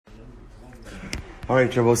All right,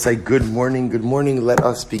 Rabbosai, good morning, good morning. Let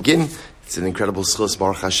us begin. It's an incredible schos,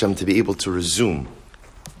 Baruch Hashem, to be able to resume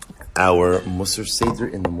our Musar Seder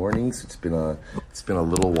in the mornings. It's been a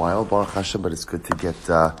little while, Baruch Hashem, but it's good to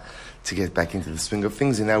get back into the swing of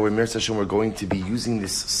things. And now we're going to be using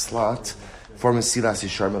this slot for Mesilas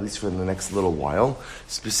Yesharim, at least for the next little while,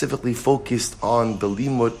 specifically focused on the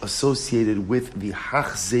limud associated with the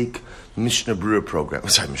Hachzik Mishnah Berurah program.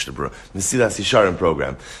 Mesilas Yesharim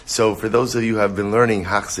program. So for those of you who have been learning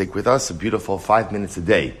Hachzik with us, a beautiful 5 minutes a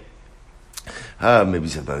day. Maybe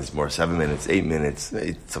sometimes more, 7 minutes, 8 minutes,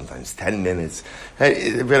 sometimes 10 minutes. We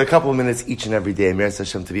had a couple of minutes each and every day, Meretz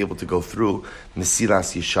Hashem, to be able to go through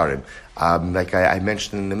Mesilas Yesharim. Like I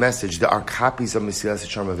mentioned in the message, there are copies of Mesilas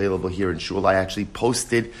Yesharim available here in Shul. I actually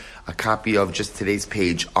posted a copy of just today's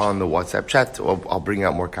page on the WhatsApp chat. I'll bring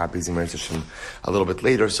out more copies in Meretz Hashem a little bit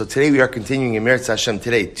later. So today we are continuing in Meretz Hashem.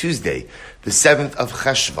 Today, Tuesday, the 7th of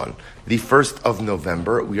Cheshvan, the 1st of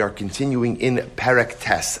November, we are continuing in Perek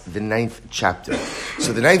Tes, the 9th chapter.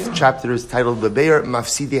 So the 9th chapter is titled Bebeir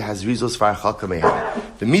Mafside Hazrizos Varachal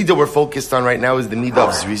Kamehan. The midah we're focused on right now is the midah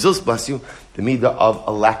of Zrizos, bless you, the midah of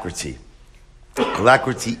alacrity.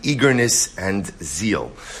 Alacrity, eagerness, and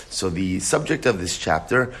zeal. So the subject of this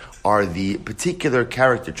chapter are the particular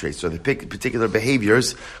character traits or the particular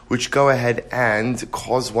behaviors which go ahead and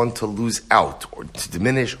cause one to lose out or to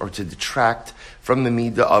diminish or to detract from the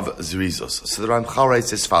midah of Zrizos. So the Ramchal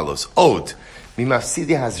writes as follows: Od,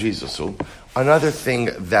 mimafsidi hazrizosu. Another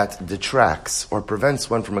thing that detracts or prevents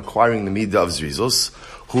one from acquiring the midah of Zrizos,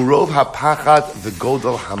 hurov hapachat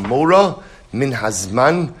v'godol hamora min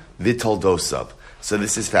hazman v'toldosav. So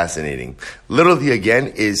this is fascinating. Literally again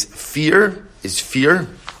is fear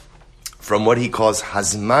from what he calls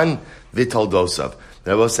hazman v'toldosav.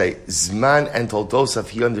 Now I will say zman and toldosav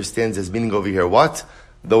he understands as meaning over here what?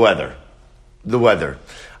 The weather.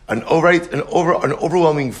 An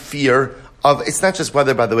overwhelming fear of, it's not just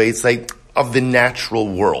weather by the way, it's like of the natural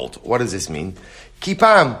world. What does this mean?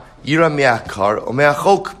 Kipam yira me'akar o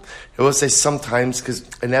me'achok. I will say sometimes, because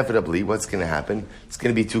inevitably what's going to happen? It's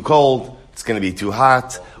going to be too cold, it's going to be too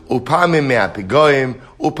hot, upamim me'apigoim,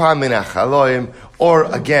 upamim me'achaloim, or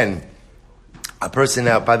again, a person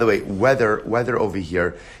now, by the way, weather over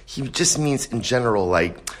here, he just means in general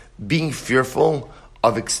like being fearful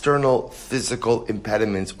of external physical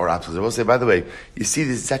impediments or obstacles. I will say, by the way, you see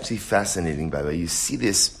this, it's actually fascinating, by the way, you see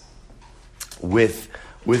this with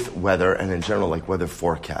weather and in general like weather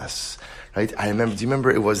forecasts. Right? Do you remember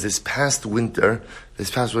it was this past winter,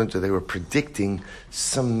 they were predicting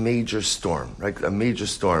some major storm, right? A major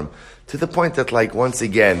storm. To the point that like, once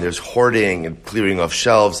again, there's hoarding and clearing of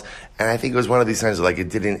shelves. And I think it was one of these times where like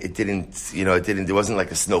it wasn't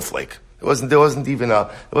like a snowflake. In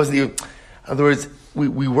other words,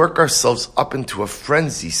 we work ourselves up into a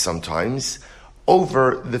frenzy sometimes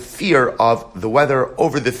over the fear of the weather,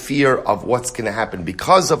 over the fear of what's going to happen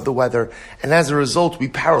because of the weather, and as a result, we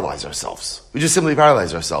paralyze ourselves. We just simply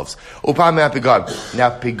paralyze ourselves. Now,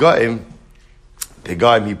 pigaim,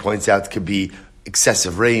 he points out, could be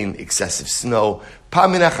excessive rain, excessive snow,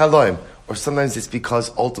 or sometimes it's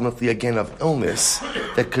because ultimately, again, of illness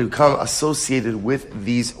that could come associated with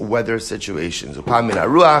these weather situations.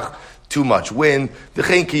 Too much wind,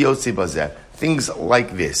 things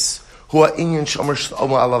like this. This is what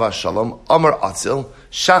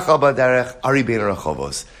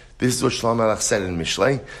Shlomo Melech said in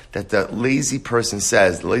Mishlei, that the lazy person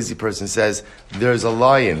says, there's a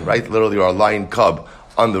lion, right? Literally, or a lion cub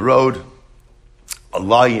on the road, a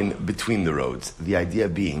lion between the roads. The idea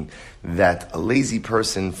being that a lazy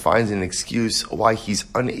person finds an excuse why he's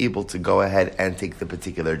unable to go ahead and take the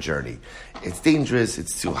particular journey. It's dangerous,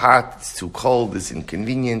 it's too hot, it's too cold, it's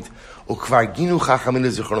inconvenient. So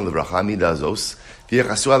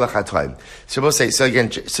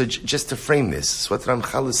again, so just to frame this, what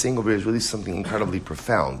Ramchal is saying over here is really something incredibly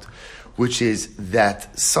profound, which is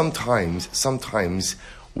that sometimes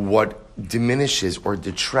what diminishes or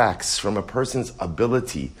detracts from a person's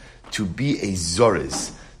ability to be a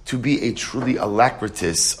zoriz, to be a truly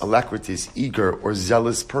alacritous, eager or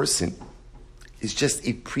zealous person, is just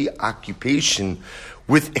a preoccupation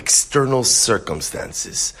with external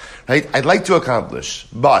circumstances, right? I'd like to accomplish,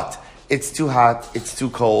 but it's too hot, it's too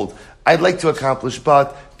cold. I'd like to accomplish,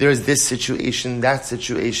 but there's this situation, that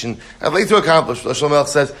situation. I'd like to accomplish. Shlomo Melech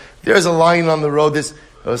says, there's a lion on the road.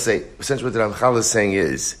 I'll say, essentially what the Ramchal is saying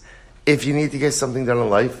is, if you need to get something done in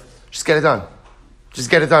life, just get it done. Just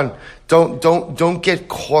get it done. Don't get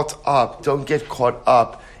caught up. Don't get caught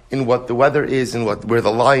up in what the weather is and where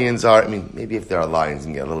the lions are. I mean, maybe if there are lions, you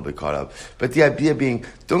can get a little bit caught up. But the idea being,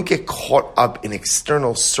 don't get caught up in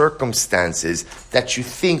external circumstances that you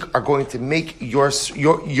think are going to make your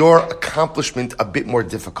accomplishment a bit more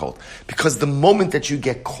difficult. Because the moment that you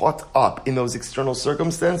get caught up in those external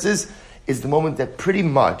circumstances is the moment that pretty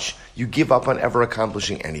much you give up on ever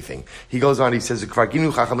accomplishing anything. He goes on, he says, and Chazal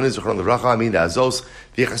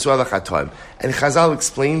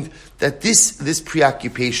explained that this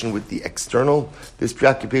preoccupation with the external, this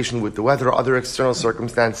preoccupation with the weather or other external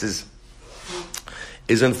circumstances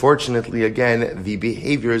is unfortunately, again, the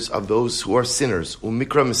behaviors of those who are sinners.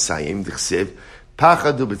 Umikra Messiah,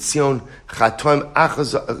 Pachadu b'tzion chatoim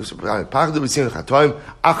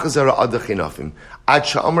achazara adachinafim. Ad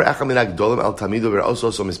sha'amar echad min hagdolim al tamido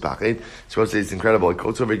v'ra'oso so mispached. So it's incredible. It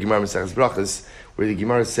quotes over Gemara Maseches Brachos, where the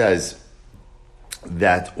Gemara says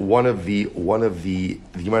that the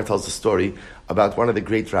Gemara tells a story about one of the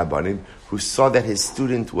great Rabbanim who saw that his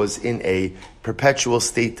student was in a perpetual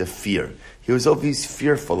state of fear. He was always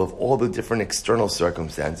fearful of all the different external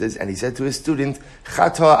circumstances, and he said to his student,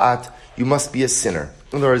 Chata'at, you must be a sinner.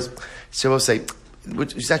 In other words, so I'll say,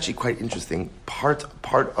 which is actually quite interesting. Part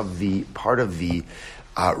of the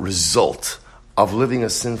result of living a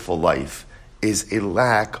sinful life is a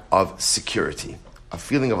lack of security, a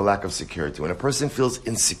feeling of a lack of security. When a person feels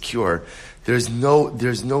insecure, there's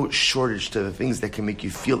no shortage to the things that can make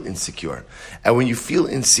you feel insecure. And when you feel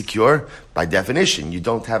insecure, by definition, you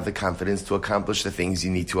don't have the confidence to accomplish the things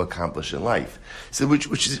you need to accomplish in life. So,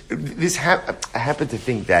 I happen to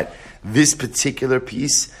think that this particular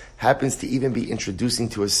piece happens to even be introducing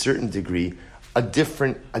to a certain degree a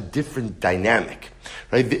different dynamic,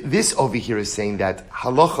 right? This over here is saying that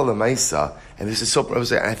halacha l'maisa, and this is so.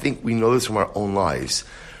 I think we know this from our own lives.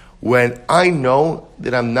 When I know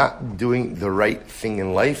that I'm not doing the right thing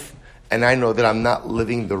in life, and I know that I'm not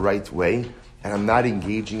living the right way, and I'm not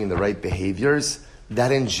engaging in the right behaviors,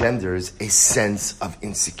 that engenders a sense of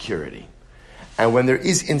insecurity. And when there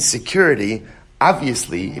is insecurity,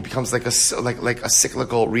 obviously it becomes like a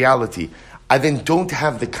cyclical reality. I then don't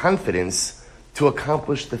have the confidence to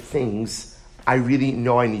accomplish the things I really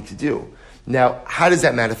know I need to do. Now, how does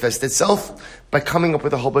that manifest itself? By coming up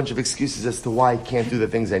with a whole bunch of excuses as to why I can't do the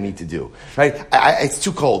things I need to do. Right? It's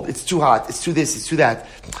too cold, it's too hot, it's too this, it's too that.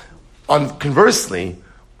 Conversely,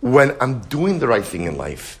 when I'm doing the right thing in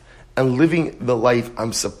life and living the life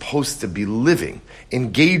I'm supposed to be living,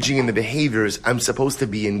 engaging in the behaviors I'm supposed to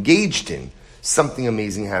be engaged in, something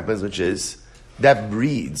amazing happens, which is that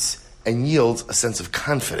breeds and yields a sense of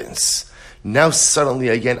confidence. Now suddenly,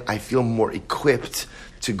 again, I feel more equipped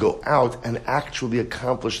to go out and actually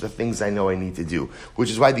accomplish the things I know I need to do.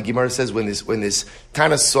 Which is why the Gemara says when this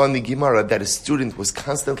Tana saw in the Gemara that a student was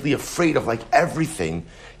constantly afraid of everything,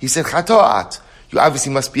 he said, Chato'at, you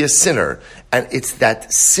obviously must be a sinner. And it's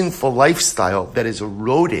that sinful lifestyle that is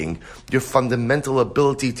eroding your fundamental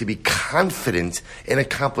ability to be confident in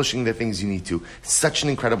accomplishing the things you need to. It's such an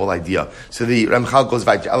incredible idea. So the Ramchal goes,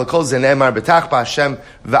 Alakol zenemar betach ba'Hashem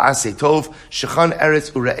va'asei tov, shechan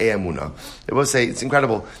eretz ure'ei emuna. They both say, it's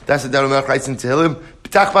incredible. That's what the Melech writes in Tehillim,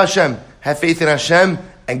 betach ba'Hashem, have faith in Hashem,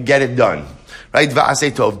 and get it done. Right?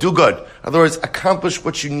 Va'asei tov, do good. In other words, accomplish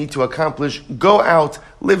what you need to accomplish. Go out,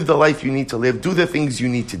 live the life you need to live, do the things you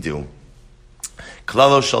need to do.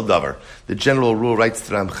 Klalo shel davar. The general rule, writes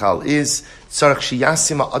the Ramchal, is tzarich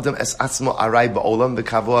sheyasim ha'adam es atzmo aray ba'olam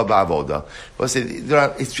v'kavoa ba'avoda.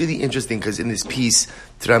 It's really interesting because in this piece,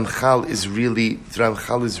 the Ramchal is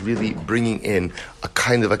really bringing in a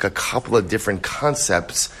kind of like a couple of different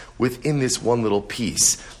concepts within this one little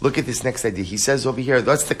piece. Look at this next idea. He says over here,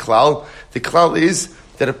 that's the klal. The klal is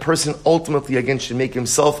that a person ultimately, again, should make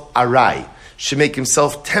himself aray, should make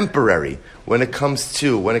himself temporary when it comes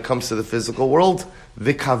to the physical world,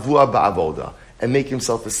 v'kavua ba'avoda, and make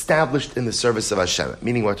himself established in the service of Hashem.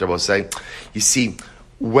 Meaning what Rabbi say, you see,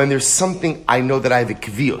 when there's something I know that I have a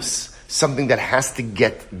kvius, something that has to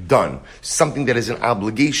get done, something that is an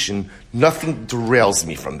obligation, nothing derails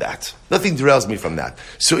me from that. Nothing derails me from that.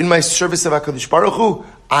 So in my service of HaKadosh Baruch Hu,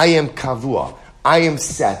 I am kavua, I am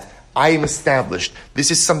set, I am established.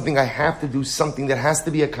 This is something I have to do, something that has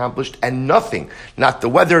to be accomplished, and nothing, not the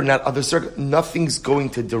weather, not other nothing's going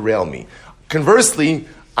to derail me. Conversely,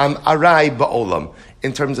 I'm aray ba'olam.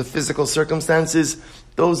 In terms of physical circumstances,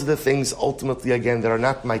 those are the things ultimately, again, that are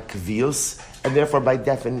not my kvios, and therefore, by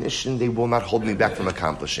definition, they will not hold me back from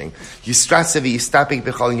accomplishing. Yistrasevi yistapik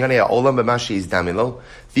b'chol inyanei ha'olam b'mashi yizdamilo,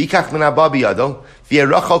 v'yikach min haba biyado,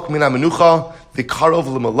 v'yerachok min ha'menucha, v'karov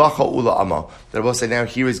l'malacha ula'ama. The Rebbe said now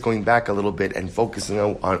here is going back a little bit and focusing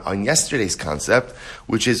on yesterday's concept,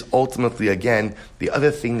 which is ultimately, again, the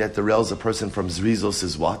other thing that derails a person from Zrizos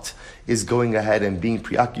is what? Is going ahead and being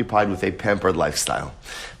preoccupied with a pampered lifestyle.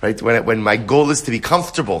 Right? When my goal is to be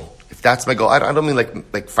comfortable, if that's my goal, I don't mean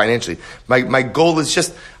like financially. My goal is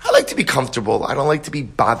just, I like to be comfortable. I don't like to be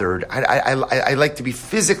bothered. I like to be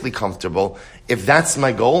physically comfortable. If that's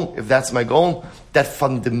my goal, that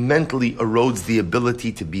fundamentally erodes the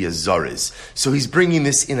ability to be a zariz. So he's bringing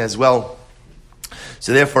this in as well.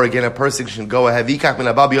 So therefore, again, a person should go ahead.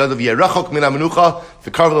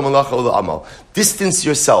 Distance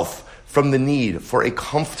yourself from the need for a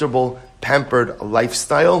comfortable, pampered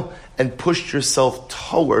lifestyle and push yourself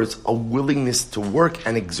towards a willingness to work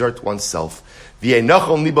and exert oneself.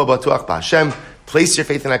 Place your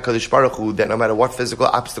faith in HaKadosh Baruch Hu that no matter what physical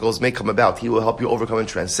obstacles may come about, He will help you overcome and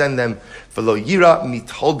transcend them. V'lo yira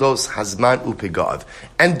mitoldos hazman upegad.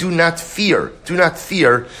 And do not fear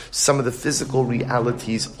some of the physical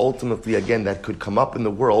realities, ultimately, again, that could come up in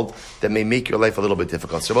the world that may make your life a little bit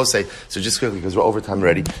difficult. So I will say, just quickly, because we're over time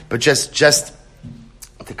already, but just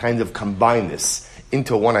to kind of combine this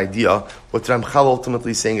into one idea, what Ramchal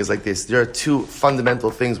ultimately saying is like this: there are two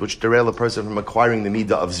fundamental things which derail a person from acquiring the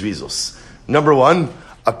midah of Zrizos. Number one,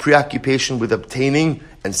 a preoccupation with obtaining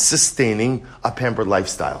and sustaining a pampered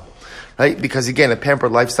lifestyle. Right? Because again, a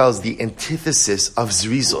pampered lifestyle is the antithesis of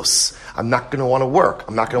Zrizos. I'm not going to want to work.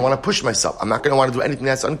 I'm not going to want to push myself. I'm not going to want to do anything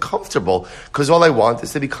that's uncomfortable, because all I want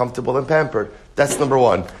is to be comfortable and pampered. That's number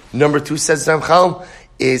one. Number two, says Ramchal,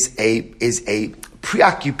 is a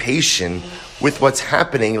preoccupation with what's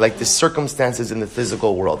happening, like the circumstances in the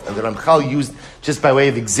physical world. And the Ramchal used, just by way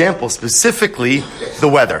of example, specifically the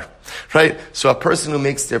weather. Right? So a person who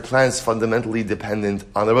makes their plans fundamentally dependent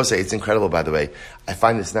on the Rebbe, it's incredible, by the way. I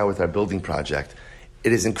find this now with our building project.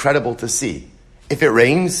 It is incredible to see. If it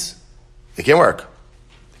rains, it can't work.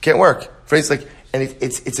 It can't work. For instance, and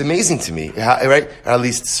it's amazing to me, right? Or at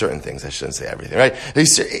least certain things. I shouldn't say everything, right?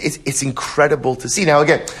 It's incredible to see. Now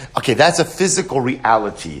again, okay, that's a physical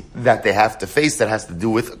reality that they have to face that has to do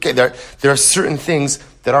with, okay, there are certain things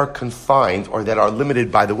that are confined or that are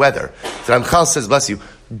limited by the weather. So Ramchal says, bless you,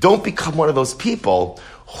 don't become one of those people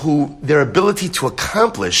who their ability to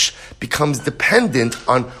accomplish becomes dependent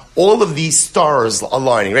on all of these stars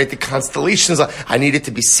aligning, right? The constellations, I need it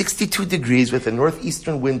to be 62 degrees with a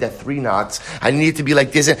northeastern wind at 3 knots. I need it to be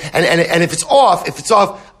like this. And if it's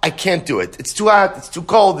off, I can't do it. It's too hot, it's too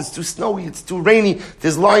cold, it's too snowy, it's too rainy,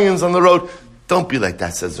 there's lions on the road. Don't be like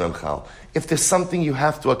that, says Ramchal. If there's something you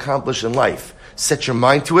have to accomplish in life, set your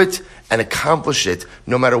mind to it and accomplish it,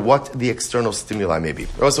 no matter what the external stimuli may be.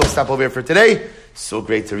 We'll also stop over here for today. So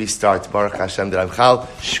great to restart. Baruch Hashem, Ramchal,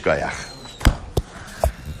 Shkoyach.